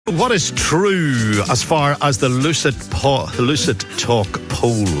what is true as far as the Lucid Talk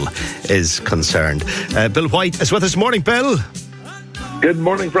poll is concerned? Bill White is with us. Morning, Bill. Good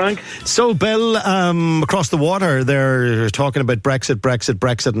morning, Frank. So, Bill, across the water, they're talking about Brexit.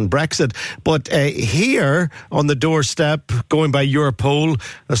 But here on the doorstep, going by your poll,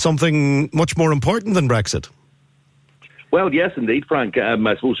 there's something much more important than Brexit. Well, yes, indeed, Frank. I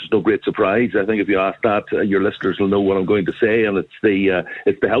suppose it's no great surprise. I think if you ask that, your listeners will know what I'm going to say, and it's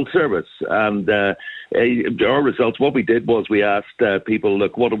the health service. And our results, what we did was we asked people,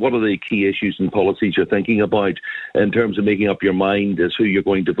 look, what are the key issues and policies you're thinking about in terms of making up your mind as who you're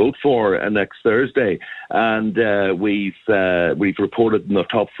going to vote for next Thursday. And we've reported in the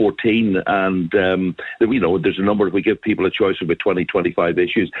top 14, and there's a number. We give people a choice of about 20, 25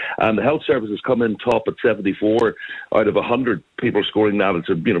 issues, and the health service has come in top at 74 out of 100 people scoring that. It's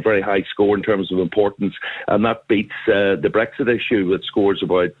a very high score in terms of importance, and that beats the Brexit issue, that scores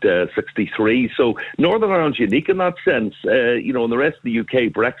about 63. So Northern Ireland's unique in that sense. In the rest of the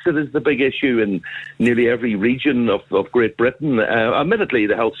UK, Brexit is the big issue in nearly every region of Great Britain. Admittedly,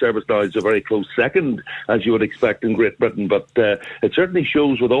 the health service now is a very close second, as you would expect in Great Britain, but it certainly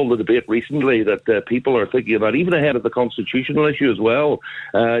shows with all the debate recently that people are thinking about, even ahead of the constitutional issue as well,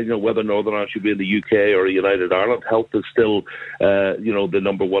 whether Northern Ireland should be in the UK or United Ireland. Health is still, the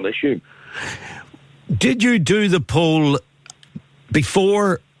number one issue. Did you do the poll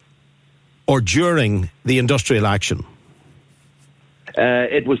before or during the industrial action?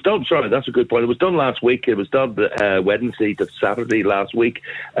 It was done, sorry, that's a good point. It was done last week. It was done Wednesday to Saturday last week.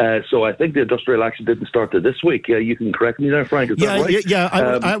 So I think the industrial action didn't start to this week. You can correct me there, Frank. Is that right? Yeah.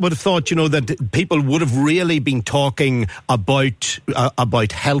 I would have thought, that people would have really been talking about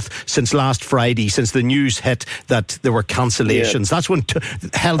health since last Friday, since the news hit that there were cancellations. Yeah. That's when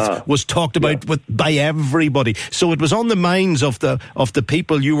health was talked about by everybody. So it was on the minds of the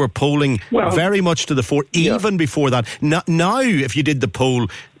people you were polling very much to the fore, even before that. Now, if you did the poll,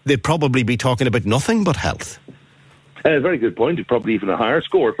 they'd probably be talking about nothing but health. Very good point. It's probably even a higher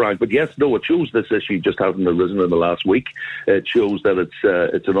score, Frank. But yes, no, it shows this issue just hasn't arisen in the last week. It shows that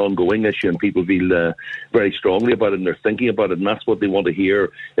it's an ongoing issue, and people feel very strongly about it, and they're thinking about it, and that's what they want to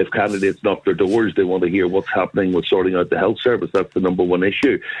hear. If candidates knock their doors, they want to hear what's happening with sorting out the health service. That's the number one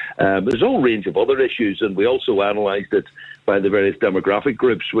issue. There's a whole range of other issues, and we also analysed it by the various demographic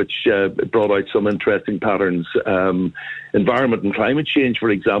groups, which brought out some interesting patterns. Environment and climate change, for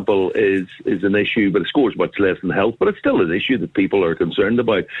example, is an issue, but it scores much less than health, but it's still an issue that people are concerned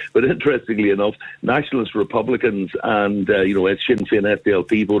about. But interestingly enough, Nationalist Republicans and Sinn Féin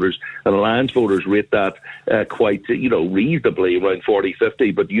SDLP voters and Alliance voters rate that quite reasonably, around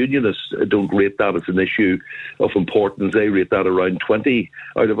 40-50, but Unionists don't rate that as an issue of importance. They rate that around 20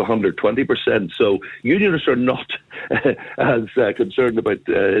 out of 100, 20%. So Unionists are not as concerned about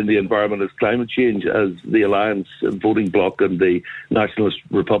in the environment as climate change as the Alliance voting bloc and the Nationalist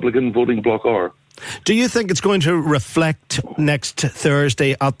Republican voting bloc are. Do you think it's going to reflect next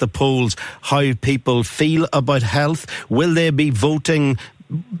Thursday at the polls how people feel about health? Will they be voting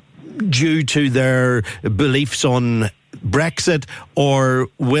due to their beliefs on Brexit, or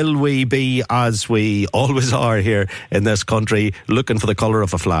will we be, as we always are here in this country, looking for the colour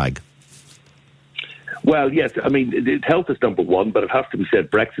of a flag? Well, yes, I mean, health is number one, but it has to be said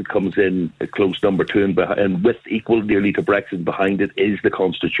Brexit comes in a close number two, and with equal nearly to Brexit behind it is the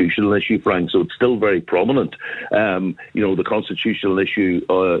constitutional issue, Frank, so it's still very prominent. The constitutional issue,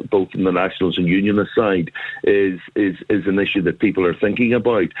 both from the Nationals and Unionist side, is an issue that people are thinking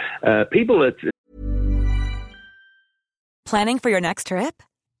about. Planning for your next trip?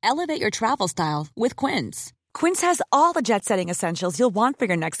 Elevate your travel style with Quince. Quince has all the jet-setting essentials you'll want for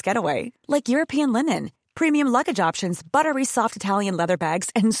your next getaway, like European linen, premium luggage options, buttery soft Italian leather bags,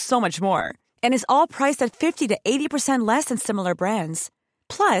 and so much more. And is all priced at 50 to 80% less than similar brands.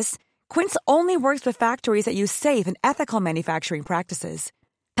 Plus, Quince only works with factories that use safe and ethical manufacturing practices.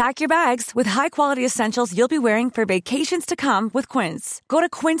 Pack your bags with high-quality essentials you'll be wearing for vacations to come with Quince. Go to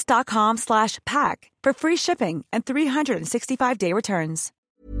quince.com/pack for free shipping and 365-day returns.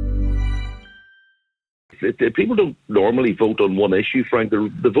 People don't normally vote on one issue, Frank.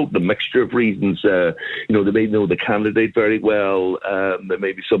 They vote in a mixture of reasons. They may know the candidate very well. There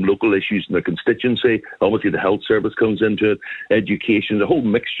may be some local issues in their constituency. Obviously, the health service comes into it, education, a whole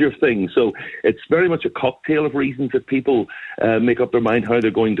mixture of things. So it's very much a cocktail of reasons that people make up their mind how they're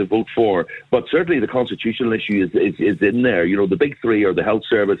going to vote for. But certainly the constitutional issue is in there. The big three are the health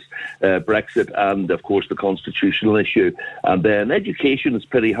service, Brexit, and, of course, the constitutional issue. And then education is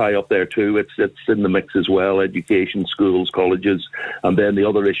pretty high up there too. It's in the mix as well, education, schools, colleges, and then the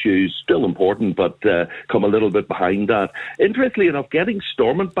other issues, still important, but come a little bit behind that. Interestingly enough, getting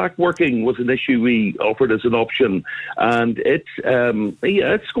Stormont back working was an issue we offered as an option, and it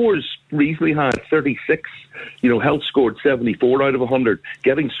scores reasonably high, 36. Health scored 74 out of 100.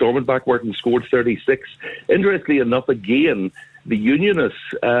 Getting Stormont back working scored 36. Interestingly enough, again, the Unionists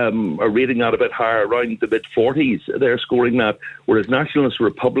are rating that a bit higher, around the mid-40s. They're scoring that, whereas Nationalists,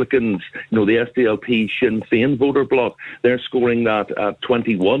 Republicans, the SDLP, Sinn Féin voter bloc, they're scoring that at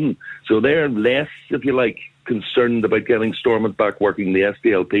 21. So they're less, if you like, concerned about getting Stormont back working, the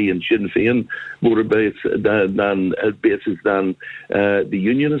SDLP and Sinn Féin voter bases than the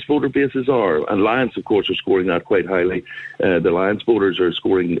Unionist voter bases are. And Lions, of course, are scoring that quite highly. The Lions voters are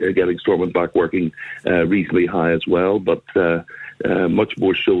getting Stormont back working reasonably high as well, but much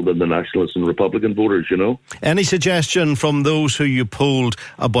more so than the Nationalist and Republican voters, Any suggestion from those who you polled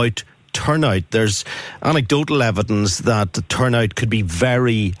about turnout? There's anecdotal evidence that the turnout could be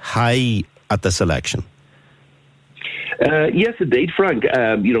very high at this election. Yes, indeed, Frank.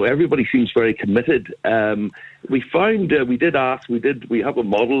 Everybody seems very committed. We found, we have a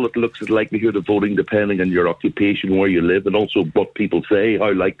model that looks at likelihood of voting depending on your occupation, where you live, and also what people say,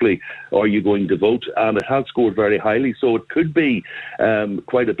 how likely are you going to vote, and it has scored very highly, so it could be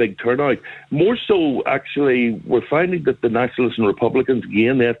quite a big turnout. More so, actually, we're finding that the Nationalists and Republicans,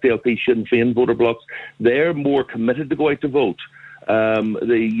 again, the SDLP, Sinn Féin voter blocs, they're more committed to go out to vote.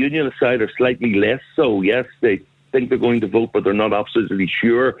 The Unionist side are slightly less so. Yes, they think they're going to vote, but they're not absolutely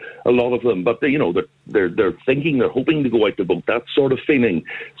sure, a lot of them. But they're thinking, they're hoping to go out to vote, that sort of feeling.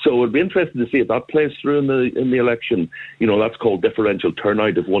 So it'd be interesting to see if that plays through in the election. That's called differential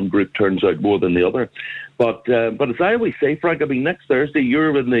turnout, if one group turns out more than the other. But as I always say, Frank, next Thursday,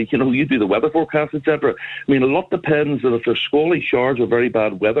 you're in you do the weather forecast, etc. A lot depends on if there's squally showers or very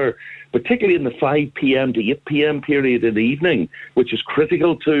bad weather, particularly in the 5 p.m. to 8 p.m. period in the evening, which is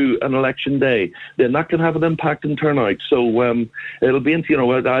critical to an election day. Then that can have an impact in turnout. So it'll be,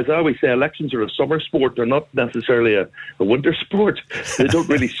 as I always say, elections are a summer sport. They're not necessarily a winter sport. They don't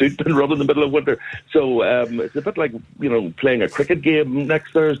really suit being run in the middle of winter. So it's a bit like, playing a cricket game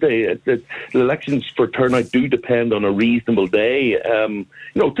next Thursday. The elections for turnout do depend on a reasonable day.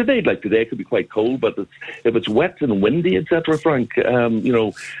 Today could be quite cold, but if it's wet and windy, etc., Frank,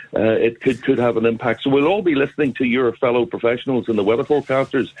 it could have an impact. So we'll all be listening to your fellow professionals and the weather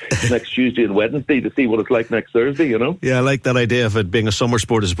forecasters next Tuesday and Wednesday to see what it's like next Thursday, Yeah, I like that idea of it being a summer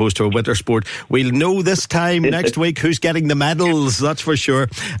sport as opposed to a winter sport. We'll know this time next week who's getting the medals, that's for sure.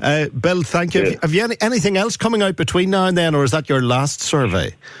 Bill, thank you. Have you anything else coming out between now and then, or is that your last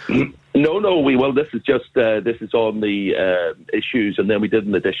survey? No, we will. This is just this is on the issues, and then we did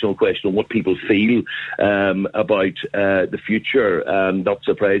an additional question on what people feel about the future. And not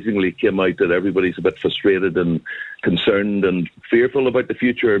surprisingly, came out that everybody's a bit frustrated and concerned and fearful about the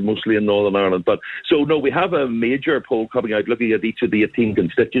future, mostly in Northern Ireland. But so no, we have a major poll coming out looking at each of the 18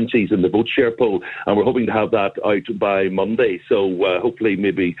 constituencies in the vote share poll, and we're hoping to have that out by Monday. So hopefully,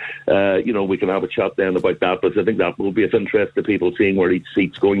 maybe we can have a chat then about that. But I think that will be of interest to people, seeing where each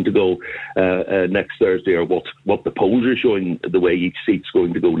seat's going to go next Thursday, or what the polls are showing the way each seat's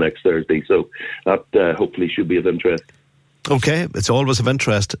going to go next Thursday. So that hopefully should be of interest. Okay, it's always of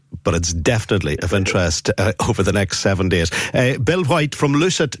interest, but it's definitely of interest over the next 7 days. Bill White from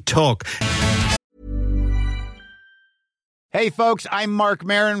Lucid Talk. Hey folks, I'm Mark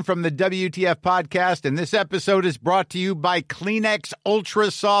Maron from the WTF Podcast, and this episode is brought to you by Kleenex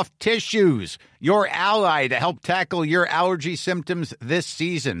Ultra Soft Tissues, your ally to help tackle your allergy symptoms this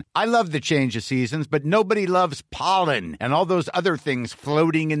season. I love the change of seasons, but nobody loves pollen and all those other things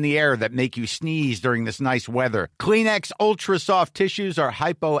floating in the air that make you sneeze during this nice weather. Kleenex Ultra Soft Tissues are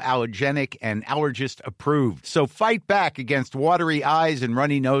hypoallergenic and allergist approved, so fight back against watery eyes and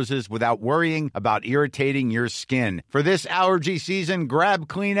runny noses without worrying about irritating your skin. For this allergy season, grab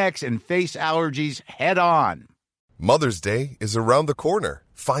Kleenex and face allergies head on. Mother's Day is around the corner.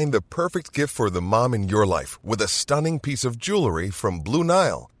 Find the perfect gift for the mom in your life with a stunning piece of jewelry from Blue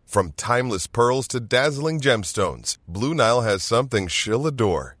Nile. From timeless pearls to dazzling gemstones, Blue Nile has something she'll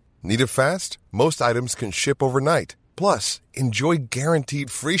adore. Need it fast? Most items can ship overnight. Plus, enjoy guaranteed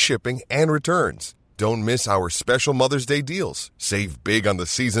free shipping and returns. Don't miss our special Mother's Day deals. Save big on the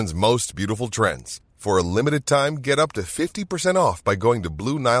season's most beautiful trends. For a limited time, get up to 50% off by going to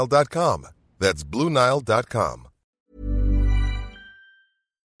BlueNile.com. That's BlueNile.com.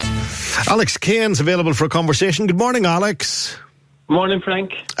 Alex Kane's available for a conversation. Good morning, Alex. Morning,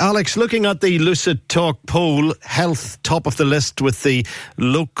 Frank. Alex, looking at the Lucid Talk poll, health top of the list with the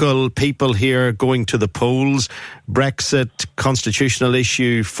local people here going to the polls. Brexit, constitutional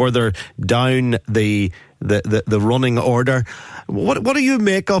issue, further down the running order. What do you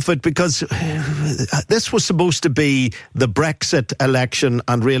make of it? Because this was supposed to be the Brexit election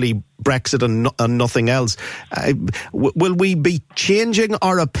and really Brexit and nothing else. Will we be changing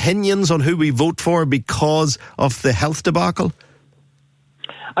our opinions on who we vote for because of the health debacle?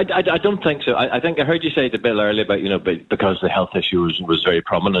 I don't think so. I think I heard you say to Bill earlier about, because the health issue was very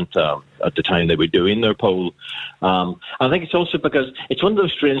prominent at the time they were doing their poll. I think it's also because it's one of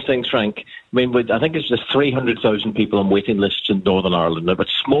those strange things, Frank. I mean, I think it's just 300,000 people on waiting lists in Northern Ireland, but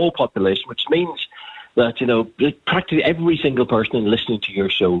small population, which means that, practically every single person listening to your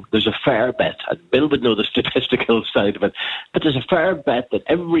show, there's a fair bet, and Bill would know the statistical side of it, but there's a fair bet that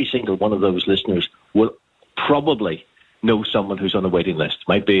every single one of those listeners will probably know someone who's on a waiting list. It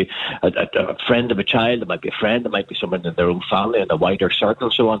might be a friend of a child, it might be a friend, it might be someone in their own family, in a wider circle,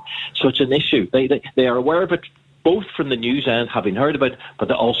 and so on. So it's an issue. They are aware of it, both from the news end, having heard about it, but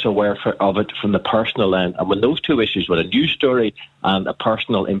they're also aware of it from the personal end. And when those two issues, when a news story and a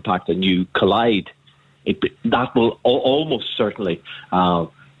personal impact and you collide, that will almost certainly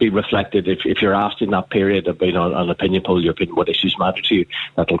be reflected if you're asked in that period of being on an opinion poll, your opinion, what issues matter to you,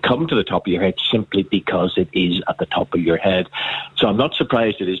 that'll come to the top of your head simply because it is at the top of your head. So I'm not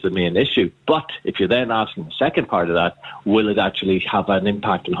surprised it is the main issue. But if you're then asking the second part of that, will it actually have an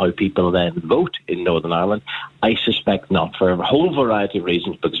impact on how people then vote in Northern Ireland? I suspect not, for a whole variety of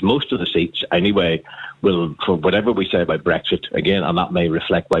reasons, because most of the seats anyway will, for whatever we say about Brexit, again, and that may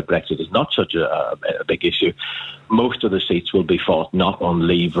reflect why Brexit is not such a big issue, most of the seats will be fought not on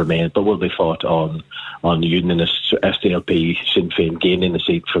Leave Remain, but will be fought on Unionists, SDLP, Sinn Féin gaining the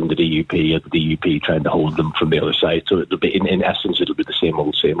seat from the DUP, and the DUP trying to hold them from the other side. So it'll be, in essence, it'll be the same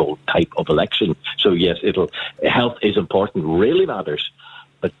old type of election. So yes, health is important, really matters,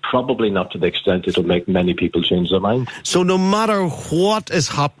 but probably not to the extent it'll make many people change their mind. So no matter what is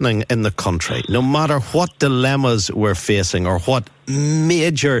happening in the country, no matter what dilemmas we're facing or what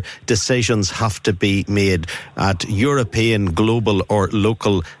major decisions have to be made at European, global or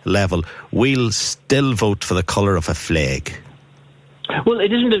local level, we'll still vote for the colour of a flag. Well,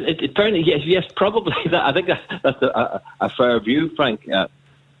 it isn't. Yes, probably. I think that's a fair view, Frank.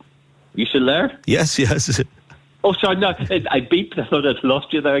 You still there? Yes. Oh, sorry, no, I beeped. I thought I'd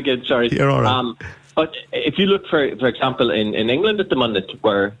lost you there again. Sorry. You're all right. But if you look, for example, in England at the moment,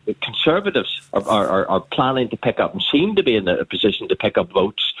 where the Conservatives are planning to pick up and seem to be in a position to pick up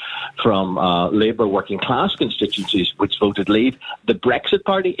votes from Labour working class constituencies which voted Leave, the Brexit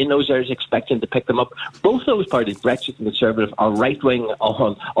Party in those areas expecting to pick them up. Both those parties, Brexit and Conservative, are right-wing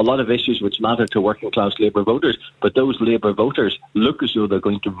on a lot of issues which matter to working class Labour voters, but those Labour voters look as though they're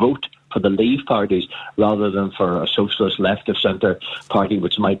going to vote for the Leave parties rather than for a socialist left-of-centre party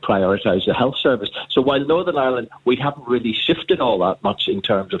which might prioritise the health service. So while Northern Ireland, we haven't really shifted all that much in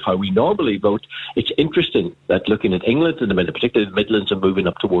terms of how we normally vote, it's interesting that looking at England in the minute, particularly the Midlands and moving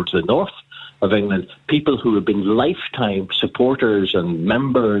up towards the north of England, people who have been lifetime supporters and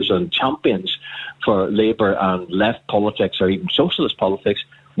members and champions for Labour and left politics or even socialist politics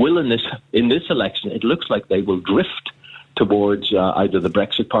will in this election, it looks like they will drift towards either the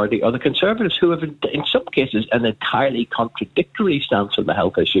Brexit Party or the Conservatives, who have, in some cases, an entirely contradictory stance on the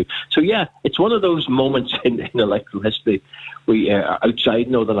health issue. So, yeah, it's one of those moments in electoral history. We outside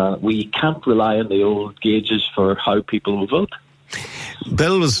Northern Ireland, we can't rely on the old gauges for how people will vote.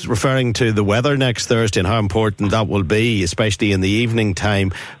 Bill was referring to the weather next Thursday and how important that will be, especially in the evening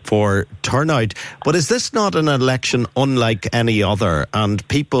time for turnout. But is this not an election unlike any other? And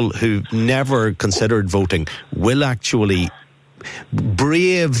people who never considered voting will actually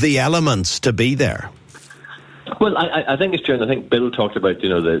brave the elements to be there? Well, I think it's true, and I think Bill talked about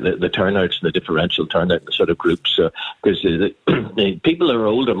the turnouts and the differential turnout, the sort of groups, because the people who are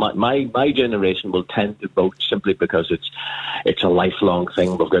older, my generation will tend to vote simply because it's a lifelong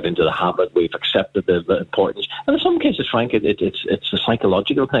thing. We've got into the habit, we've accepted the importance, and in some cases, Frank, it's a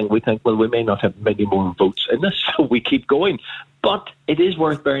psychological thing. We think, well, we may not have many more votes in this, so we keep going. But it is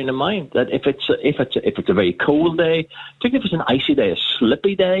worth bearing in mind that if it's a very cold day, particularly if it's an icy day, a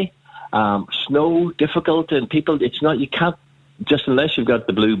slippy day, snow, difficult, and people, it's not, you can't, just unless you've got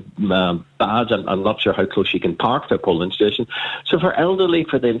the blue badge, I'm not sure how close you can park to a polling station. So for elderly,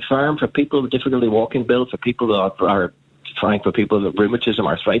 for the infirm, for people with difficulty walking, Bill, for people that are trying, for people with rheumatism,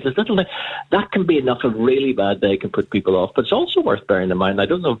 arthritis, that can be enough. A really bad day can put people off. But it's also worth bearing in mind, I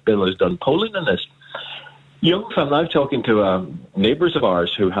don't know if Bill has done polling on this. I'm now talking to neighbours of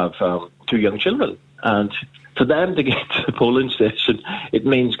ours who have 2 young children, and For them to get to the polling station, it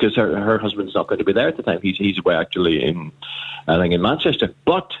means, because her husband's not going to be there at the time. He's away actually in Manchester.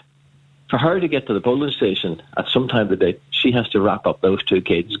 But for her to get to the polling station at some time of the day, she has to wrap up those two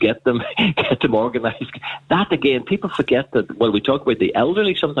kids, get them organised. That, again, people forget that when we talk about the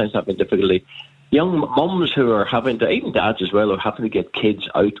elderly sometimes having difficulty, young mums who are having to, even dads as well, are having to get kids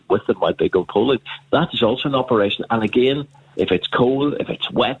out with them while they go polling. That is also an operation. And again, if it's cold, if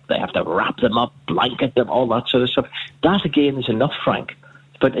it's wet, they have to wrap them up, blanket them, all that sort of stuff. That, again, is enough, Frank.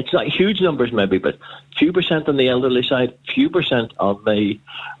 But it's not huge numbers, maybe, but few percent on the elderly side, few percent on the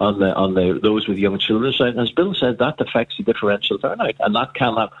those with young children side. As Bill said, that affects the differential turnout, and that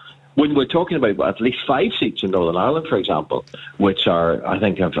can have. When we're talking about at least 5 seats in Northern Ireland, for example, which are, I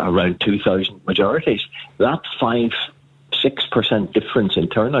think, have around 2,000 majorities, that 5-6% difference in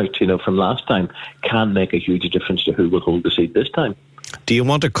turnout, from last time, can make a huge difference to who will hold the seat this time. Do you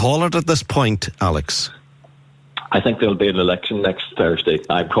want to call it at this point, Alex? I think there'll be an election next Thursday.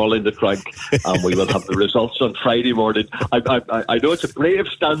 I'm calling it, Frank, and we will have the results on Friday morning. I know it's a brave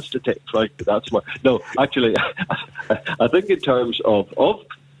stance to take, Frank, but that's my... No, actually, I think in terms of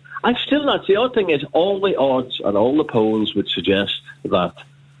I'm still not... The odd thing is, all the odds and all the polls would suggest that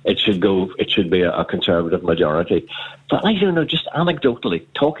it should be a Conservative majority. But I don't know, just anecdotally,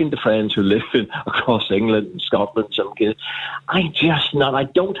 talking to friends who live across England and Scotland, I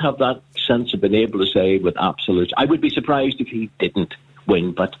don't have that sense of being able to say with absolute... I would be surprised if he didn't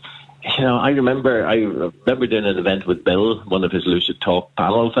win, but I remember doing an event with Bill, one of his Lucid Talk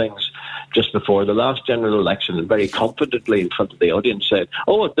panel things, just before the last general election, and very confidently in front of the audience said,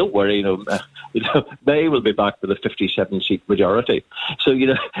 "Oh, don't worry, they will be back with a 57-seat majority." So,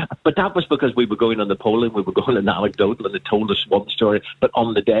 but that was because we were going on the polling, we were going on anecdotal, and it told us one story. But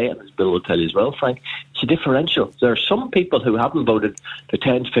on the day, and as Bill will tell you as well, Frank, it's a differential. There are some people who haven't voted for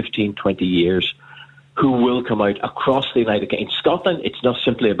 10, 15, 20 years who will come out across the United Kingdom. In Scotland, it's not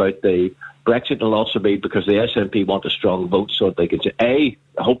simply about the Brexit. Will also be because the SNP want a strong vote so that they can say,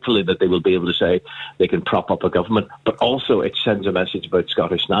 hopefully that they will be able to say they can prop up a government, but also it sends a message about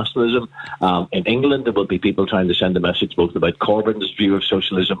Scottish nationalism. In England, there will be people trying to send a message both about Corbyn's view of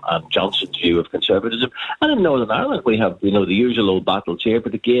socialism and Johnson's view of conservatism. And in Northern Ireland, we have, the usual old battles here,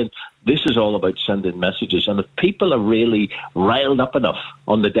 but again, this is all about sending messages. And if people are really riled up enough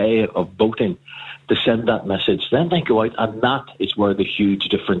on the day of voting to send that message, then they go out, and that is where the huge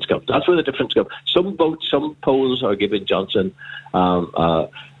difference comes. That's where the difference comes. Some polls are giving Johnson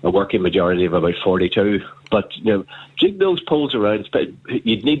a working majority of about 42. But, jig those polls around.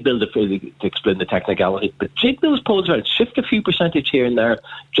 You'd need Bill to explain the technicality. But jig those polls around. Shift a few percentage here and there.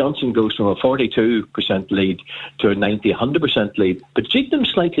 Johnson goes from a 42% lead to a 90, 100% lead. But jig them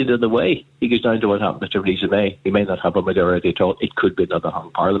slightly the other way. He goes down to what happened to Theresa May. He may not have a majority at all. It could be another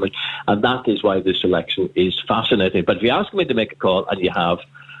hung parliament. And that is why this election is fascinating. But if you ask me to make a call, and you have,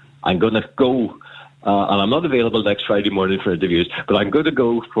 I'm going to go... and I'm not available next Friday morning for interviews, but I'm going to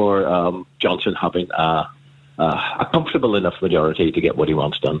go for Johnson having a comfortable enough majority to get what he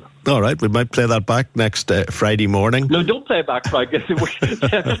wants done. All right, we might play that back next Friday morning. No, don't play it back, Frank. I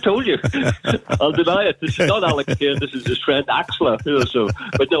just told you. I'll deny it. This is not Alex here. This is his friend Axla.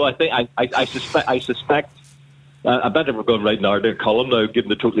 But no, I think I suspect. I bet we're going right in our column now,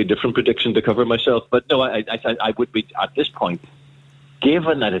 giving a totally different prediction to cover myself. But no, I would be at this point.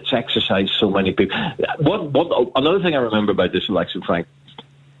 Given that it's exercised so many people. Another thing I remember about this election, Frank,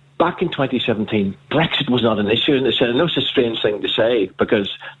 back in 2017, Brexit was not an issue in the Senate. I know it's a strange thing to say because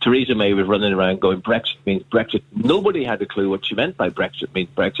Theresa May was running around going, Brexit means Brexit. Nobody had a clue what she meant by Brexit means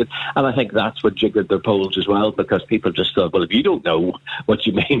Brexit. And I think that's what jiggered their polls as well, because people just thought, well, if you don't know what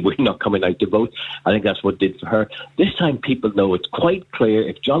you mean, we're not coming out to vote. I think that's what did for her. This time people know it's quite clear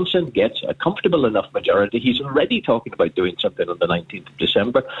if Johnson gets a comfortable enough majority, he's already talking about doing something on the 19th of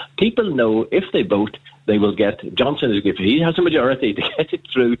December. People know if they vote, they will get Johnson. If he has a majority to get it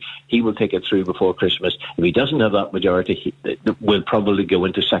through, he will take it through before Christmas. If he doesn't have that majority, he will probably go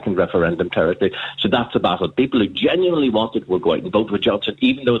into second referendum territory. So that's a battle. People who genuinely want it will go out and vote with Johnson,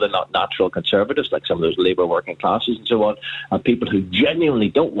 even though they're not natural conservatives, like some of those Labour working classes and so on. And people who genuinely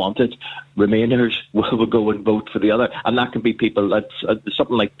don't want it, Remainers, will go and vote for the other. And that can be people that's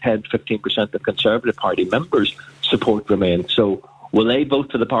something like 10-15% of Conservative Party members support Remain. So will they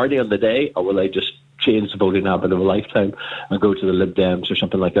vote for the party on the day, or will they just change the voting habit of a lifetime and go to the Lib Dems or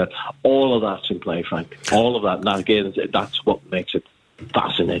something like that? All of that's in play, Frank. All of that. And again, that's what makes it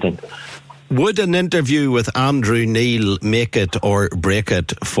fascinating. Would an interview with Andrew Neil make it or break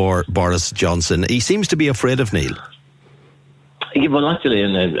it for Boris Johnson? He seems to be afraid of Neil. Yeah, well, actually,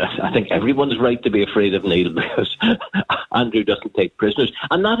 and I think everyone's right to be afraid of Neil because Andrew doesn't take prisoners,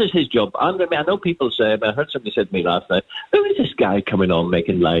 and that is his job. Andrew, I know people say, I heard somebody say to me last night, who is this guy coming on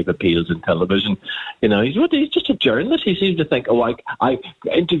making live appeals on television? You know, he's just a journalist. He seems to think, I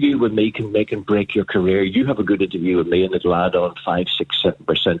interview with me can make and break your career. You have a good interview with me and it'll add on 5, 6,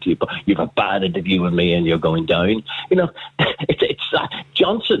 7% to you, but you have a bad interview with me and you're going down. You know,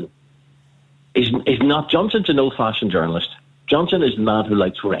 Johnson is not. Johnson's an old-fashioned journalist. Johnson is a man who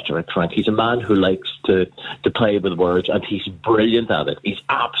likes rhetoric, Frank. He's a man who likes to play with words, and he's brilliant at it.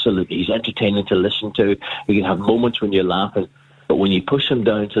 He's entertaining to listen to. You can have moments when you're laughing, but when you push him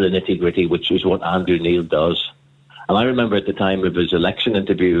down to the nitty-gritty, which is what Andrew Neil does. And I remember at the time of his election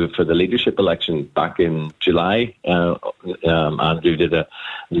interview for the leadership election back in July, Andrew did an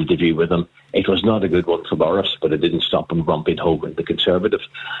interview with him. It was not a good one for Boris, but it didn't stop him bumping home with the Conservatives.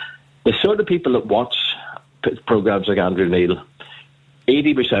 The sort of people that watch programmes like Andrew Neil,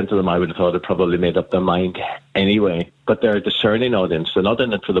 80% of them I would have thought had probably made up their mind anyway, but they're a discerning audience. They're not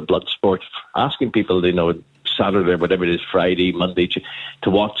in it for the blood sport. Asking people, Saturday, whatever it is, Friday, Monday, to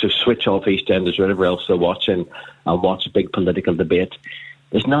watch or switch off EastEnders or whatever else they're watching and watch a big political debate.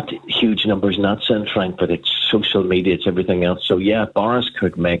 There's not huge numbers in that sense, Frank, but it's social media, it's everything else. So, yeah, Boris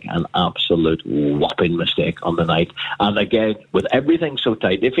could make an absolute whopping mistake on the night. And again, with everything so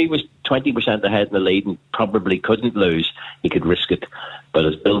tight, if he was 20% ahead in the lead and probably couldn't lose, he could risk it. But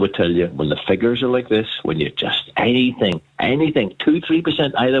as Bill would tell you, when the figures are like this, when you just anything,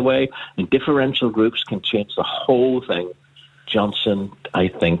 2-3% either way, and differential groups can change the whole thing. Johnson, I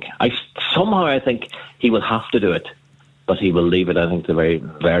think he will have to do it. But he will leave it, I think, the very,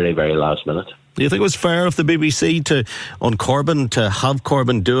 very, very last minute. Do you think it was fair of the BBC on Corbyn to have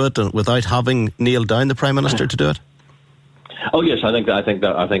Corbyn do it without having Neil Down, the Prime Minister, to do it? Oh yes, I think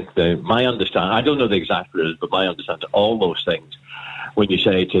my understanding. I don't know the exact rules, but my understanding, all those things. When you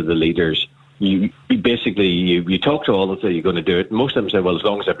say to the leaders, you basically talk to all of them, you're going to do it. And most of them say, well, as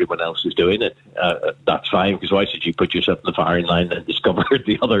long as everyone else is doing it, that's fine, because why should you put yourself in the firing line and discover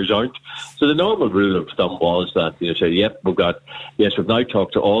the others aren't? So the normal rule of thumb was that say, we've now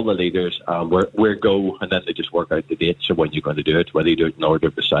talked to all the leaders, we're go, and then they just work out the dates of when you're going to do it, whether you do it in order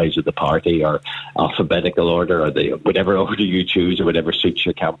of the size of the party or alphabetical order or whatever order you choose or whatever suits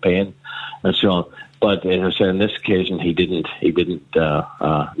your campaign and so on. But as I say, on this occasion, he didn't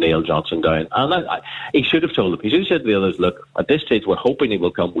nail Johnson down. And he should have told him. He should have said to the others, look, at this stage, we're hoping he will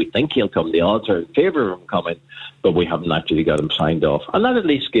come. We think he'll come. The odds are in favour of him coming, but we haven't actually got him signed off. And that at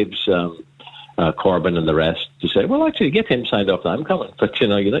least gives Corbyn and the rest to say, well, actually, get him signed off. I'm coming. But, you're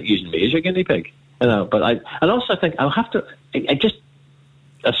not using me as your guinea pig. But I think I'll have to...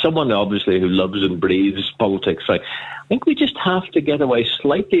 as someone, obviously, who loves and breathes politics, I think we just have to get away,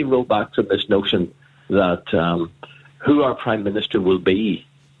 slightly roll back from this notion that who our Prime Minister will be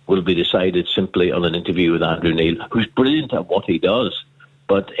decided simply on an interview with Andrew Neil, who's brilliant at what he does.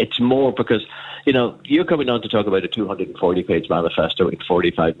 But it's more because, you're coming on to talk about a 240-page manifesto in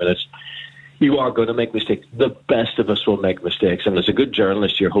 45 minutes. You are going to make mistakes. The best of us will make mistakes. And as a good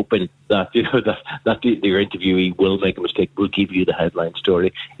journalist, you're hoping that that your interviewee will make a mistake, will give you the headline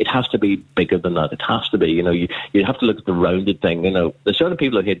story. It has to be bigger than that. It has to be. You have to look at the rounded thing. The sort of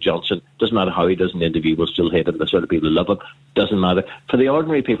people who hate Johnson, doesn't matter how he does an interview, will still hate him. The sort of people who love him, doesn't matter. For the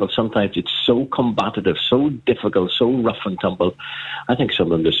ordinary people, sometimes it's so combative, so difficult, so rough and tumble. I think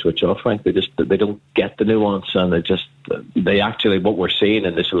some of them just switch off, Frank. They don't get the nuance, and they actually, what we're seeing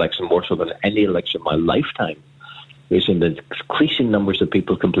in this election, more so than any election in my lifetime, is in the increasing numbers of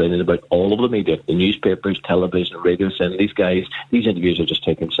people complaining about all of the media, the newspapers, television, radio, saying these interviews are just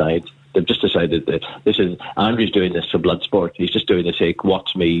taking sides. They've just decided that Andrew's doing this for blood sport. He's just doing this to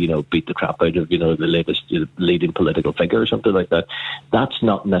watch me, beat the crap out of, the latest leading political figure or something like that. That's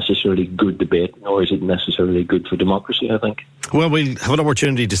not necessarily good debate, nor is it necessarily good for democracy, I think. Well, we'll have an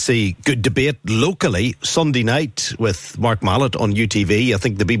opportunity to see good debate locally Sunday night with Mark Mallet on UTV. I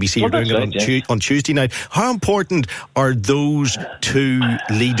think the BBC are doing it on Tuesday night. How important are those two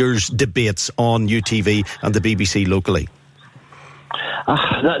leaders' debates on UTV and the BBC locally?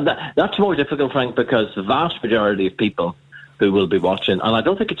 That's more difficult, Frank, because the vast majority of people who will be watching, and I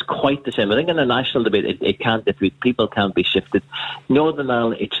don't think it's quite the same. I think in a national debate, people can't be shifted. Northern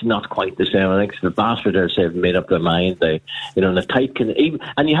Ireland, it's not quite the same. I think the vast majority have made up their mind.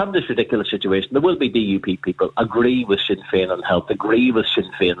 And you have this ridiculous situation. There will be DUP people agree with Sinn Féin on health, agree with Sinn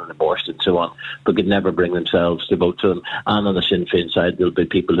Féin on abortion and so on, but could never bring themselves to vote to them. And on the Sinn Féin side, there'll be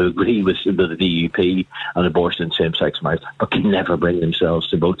people who agree with the DUP on abortion and same-sex marriage, but can never bring themselves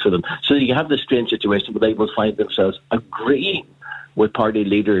to vote for them. So you have this strange situation where they will find themselves agreeing with party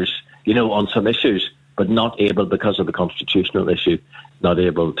leaders, on some issues, but not able, because of the constitutional issue, not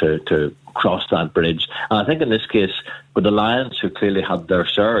able to cross that bridge. And I think in this case, with the Lions, who clearly had their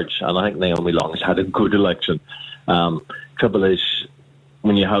surge, and I think Naomi Long has had a good election, trouble is,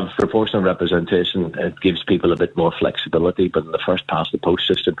 when you have proportional representation, it gives people a bit more flexibility. But in the first past the post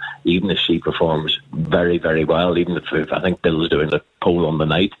system, even if she performs very, very well, even if I think Bill was doing the poll on the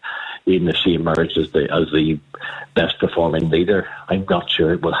night, even if she emerged as the best performing leader, I'm not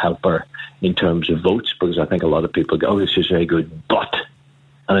sure it will help her in terms of votes, because I think a lot of people go, this is very good, but,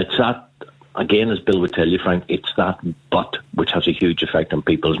 and it's that, again, as Bill would tell you, Frank, it's that but which has a huge effect on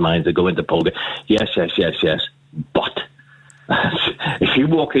people's minds. They go into poll, yes, but. If you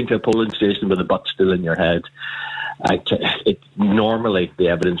walk into a polling station with a but still in your head, normally the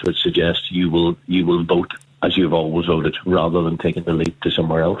evidence would suggest you will vote as you've always voted, rather than taking the lead to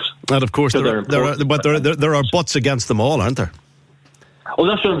somewhere else. And of course, so there are buts against them all, aren't there? Well,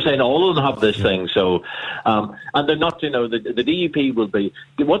 that's what I'm saying. All of them have this thing. So, and they're not, the DUP will be,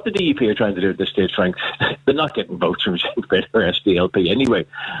 what the DUP are trying to do at this stage, Frank, they're not getting votes from Sinn Féin or SDLP anyway.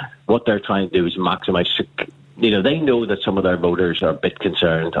 What they're trying to do is maximise, they know that some of their voters are a bit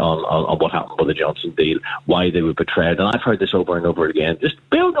concerned on what happened with the Johnson deal, why they were betrayed. And I've heard this over and over again. Just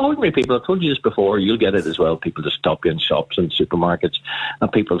build ordinary people. I've told you this before. You'll get it as well. People just stop you in shops and supermarkets,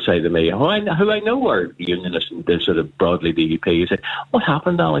 and people say to me, who I know are unionists and they're sort of broadly DUP, you say, what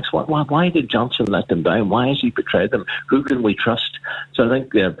happened, Alex? Why did Johnson let them down? Why has he betrayed them? Who can we trust? So I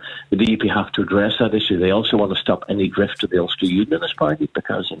think the DUP have to address that issue. They also want to stop any drift to the Ulster Unionist Party,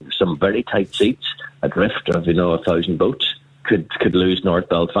 because in some very tight seats, a drift of 1,000 votes could lose North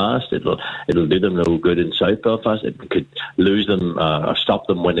Belfast. It'll do them no good in South Belfast. It could lose them or stop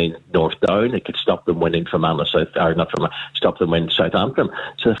them winning North Down. It could stop them winning stop them winning Southampton.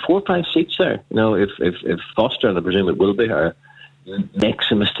 So 4 or 5 seats there. If Foster, and I presume it will be her,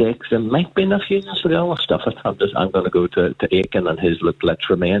 makes a mistake, there might be enough unions to go, well, stuff it. I'm going to go to Aiken and his Let's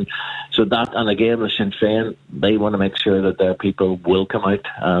Remain. So that, and again with Sinn Féin, they want to make sure that their people will come out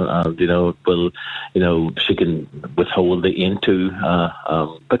and she can withhold the Into,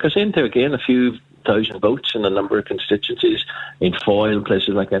 because Into, again, a few thousand votes in a number of constituencies, in Foyle and places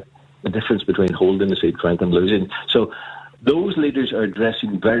like that, the difference between holding the seat, Frank, and losing. So those leaders are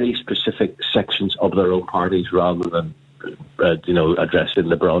addressing very specific sections of their own parties rather than addressing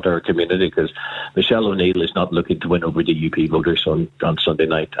the broader community, because Michelle O'Neill is not looking to win over DUP voters on Sunday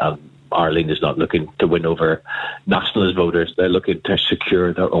night, and Arlene is not looking to win over nationalist voters. They're looking to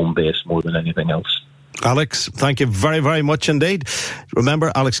secure their own base more than anything else. Alex, thank you very, very much indeed.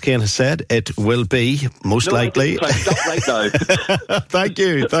 Remember, Alex Kane has said it will be most likely. Stop right now. Thank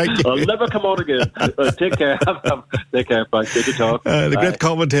you. I'll never come on again. Take care. Take care. Bye. Good to talk. The great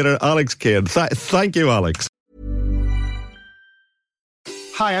commentator, Alex Kane. Thank you, Alex.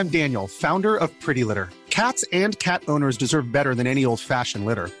 Hi, I'm Daniel, founder of Pretty Litter. Cats and cat owners deserve better than any old-fashioned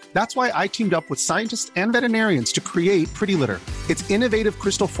litter. That's why I teamed up with scientists and veterinarians to create Pretty Litter. Its innovative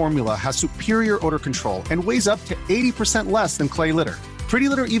crystal formula has superior odor control and weighs up to 80% less than clay litter. Pretty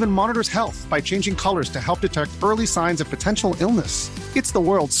Litter even monitors health by changing colors to help detect early signs of potential illness. It's the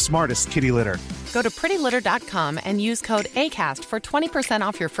world's smartest kitty litter. Go to prettylitter.com and use code ACAST for 20%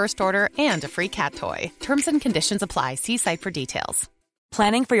 off your first order and a free cat toy. Terms and conditions apply. See site for details.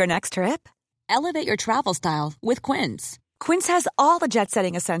 Planning for your next trip? Elevate your travel style with Quince. Quince has all the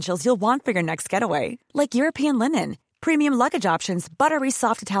jet-setting essentials you'll want for your next getaway, like European linen, premium luggage options, buttery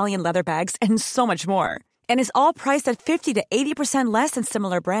soft Italian leather bags, and so much more. And is all priced at 50 to 80% less than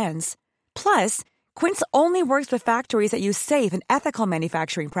similar brands. Plus, Quince only works with factories that use safe and ethical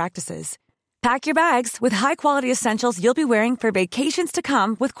manufacturing practices. Pack your bags with high-quality essentials you'll be wearing for vacations to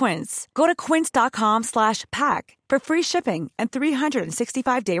come with Quince. Go to quince.com/pack for free shipping and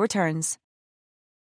 365-day returns.